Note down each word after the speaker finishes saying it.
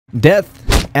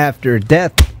Death after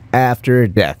death after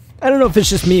death. I don't know if it's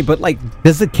just me, but like,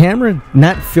 does the camera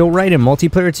not feel right in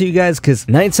multiplayer to you guys? Because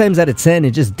 9 times out of 10,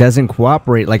 it just doesn't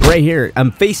cooperate. Like right here,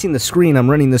 I'm facing the screen, I'm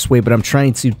running this way, but I'm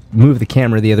trying to move the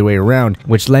camera the other way around,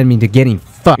 which led me to getting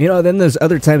fucked. You know, then there's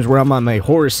other times where I'm on my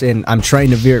horse and I'm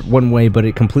trying to veer it one way, but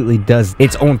it completely does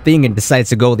its own thing and decides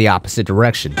to go the opposite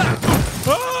direction.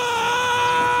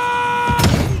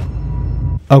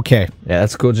 Okay, yeah,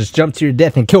 that's cool. Just jump to your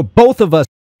death and kill both of us.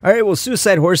 Alright, well,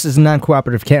 suicide horses and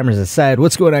non-cooperative cameras aside,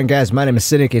 what's going on, guys? My name is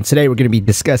Cynic, and today we're going to be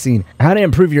discussing how to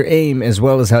improve your aim, as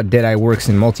well as how Deadeye works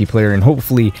in multiplayer, and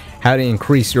hopefully how to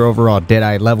increase your overall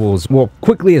Deadeye levels, well,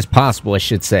 quickly as possible, I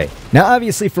should say. Now,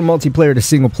 obviously, from multiplayer to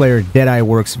single player, Deadeye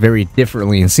works very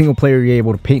differently. In single player, you're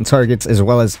able to paint targets, as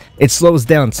well as it slows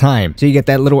down time, so you get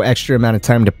that little extra amount of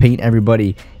time to paint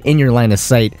everybody in your line of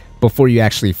sight before you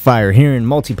actually fire. Here in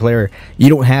multiplayer, you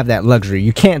don't have that luxury.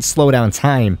 You can't slow down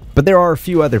time, but there are a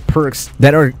few other perks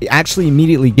that are actually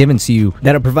immediately given to you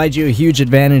that'll provide you a huge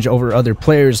advantage over other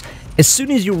players as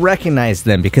soon as you recognize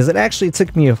them, because it actually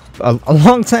took me a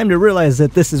long time to realize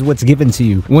that this is what's given to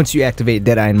you once you activate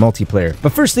Deadeye in multiplayer.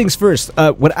 But first things first,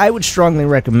 what I would strongly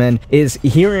recommend is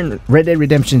here in Red Dead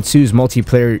Redemption 2's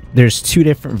multiplayer, there's 2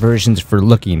 different versions for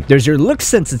looking. There's your look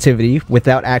sensitivity.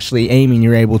 Without actually aiming,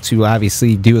 you're able to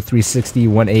obviously do a 360,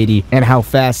 180, and how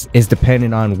fast is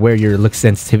dependent on where your look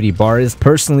sensitivity bar is.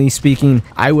 Personally speaking,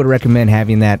 I would recommend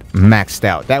having that maxed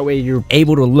out. That way you're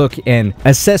able to look and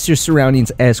assess your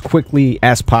surroundings as quickly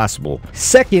as possible.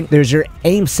 Second, there's your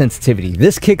aim sensitivity.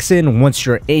 This kicks in once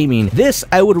you're aiming. This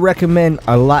I would recommend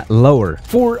a lot lower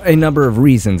for a number of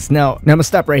reasons. Now I'm gonna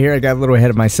stop right here. I got a little ahead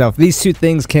of myself. These 2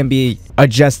 things can be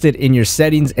adjusted in your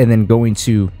settings and then going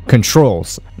to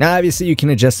controls. Now obviously you can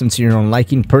adjust them to your own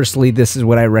liking. Personally, this is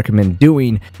what I recommend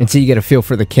doing until you get a feel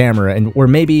for the camera, and or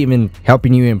maybe even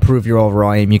helping you improve your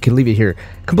overall aim. You can leave it here,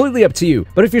 completely up to you.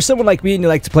 But if you're someone like me and you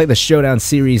like to play the Showdown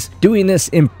series, doing this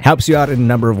helps you out in a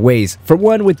number of ways. For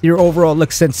one, with your overall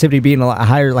look sensitivity being a lot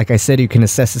higher, like I said, you can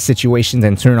assess the situations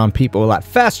and turn on people a lot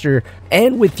faster.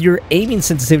 And with your aiming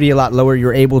sensitivity a lot lower,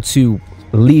 you're able to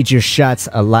lead your shots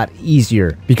a lot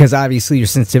easier, because obviously your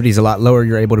sensitivity is a lot lower.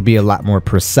 You're able to be a lot more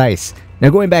precise. Now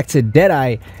going back to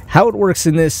Deadeye, how it works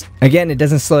in this, again, it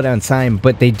doesn't slow down time,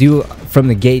 but they do from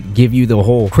the gate give you the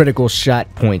whole critical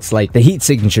shot points, like the heat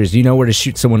signatures. You know where to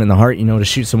shoot someone in the heart, you know to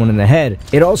shoot someone in the head.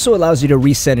 It also allows you to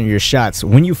recenter your shots.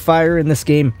 When you fire in this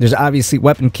game, there's obviously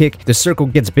weapon kick. The circle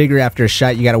gets bigger after a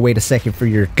shot. You gotta wait a second for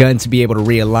your gun to be able to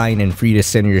realign and for you to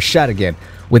center your shot again.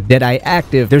 With Deadeye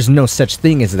active, there's no such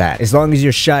thing as that. As long as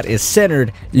your shot is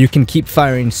centered, you can keep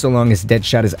firing so long as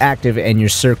Deadshot is active and your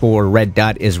circle or red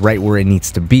dot is right where it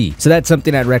needs to be. So that's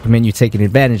something I'd recommend you taking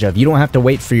advantage of. You don't have to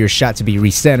wait for your shot to be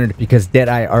recentered, because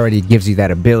Deadeye already gives you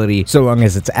that ability so long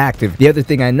as it's active. The other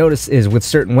thing I noticed is with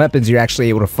certain weapons, you're actually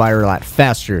able to fire a lot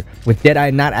faster. With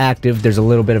Deadeye not active, there's a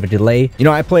little bit of a delay. You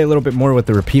know, I play a little bit more with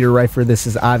the repeater rifle. This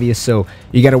is obvious, so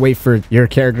you gotta wait for your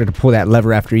character to pull that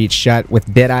lever after each shot.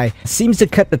 With Deadeye, it seems to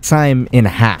cut the time in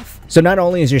half. So not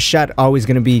only is your shot always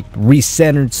going to be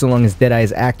recentered so long as Deadeye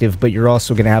is active, but you're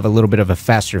also going to have a little bit of a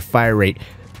faster fire rate.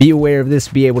 Be aware of this,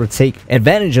 be able to take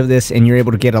advantage of this, and you're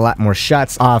able to get a lot more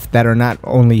shots off that are not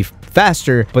only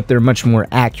faster, but they're much more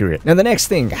accurate. Now the next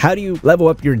thing, how do you level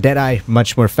up your Deadeye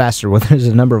much more faster? Well, there's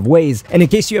a number of ways, and in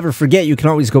case you ever forget, you can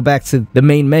always go back to the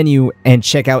main menu and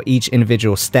check out each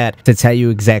individual stat to tell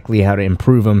you exactly how to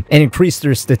improve them and increase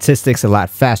their statistics a lot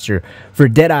faster. For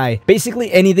Deadeye,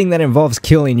 basically anything that involves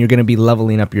killing, you're going to be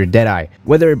leveling up your Deadeye.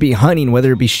 Whether it be hunting,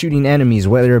 whether it be shooting enemies,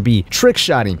 whether it be trick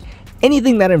shotting,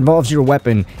 anything that involves your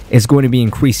weapon is going to be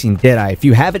increasing Deadeye. If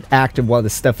you have it active while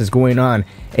this stuff is going on,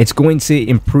 it's going to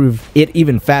improve it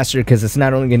even faster, because it's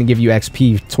not only going to give you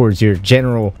XP towards your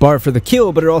general bar for the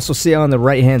kill, but it also see on the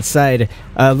right hand side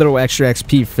a little extra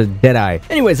XP for Deadeye.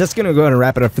 Anyways, that's going to go ahead and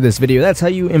wrap it up for this video. That's how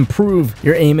you improve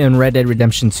your aim in Red Dead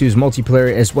Redemption 2's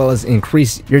multiplayer, as well as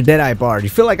increase your Deadeye bar. Do you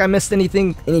feel like I missed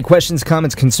anything? Any questions,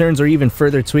 comments, concerns, or even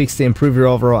further tweaks to improve your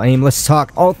overall aim? Let's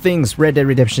talk all things Red Dead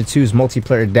Redemption 2's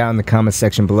multiplayer down in the comment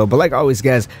section below. But like always,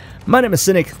 guys, my name is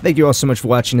Cynic. Thank you all so much for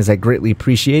watching, as I greatly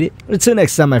appreciate it. Until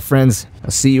next time, my friends, I'll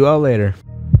see you all later.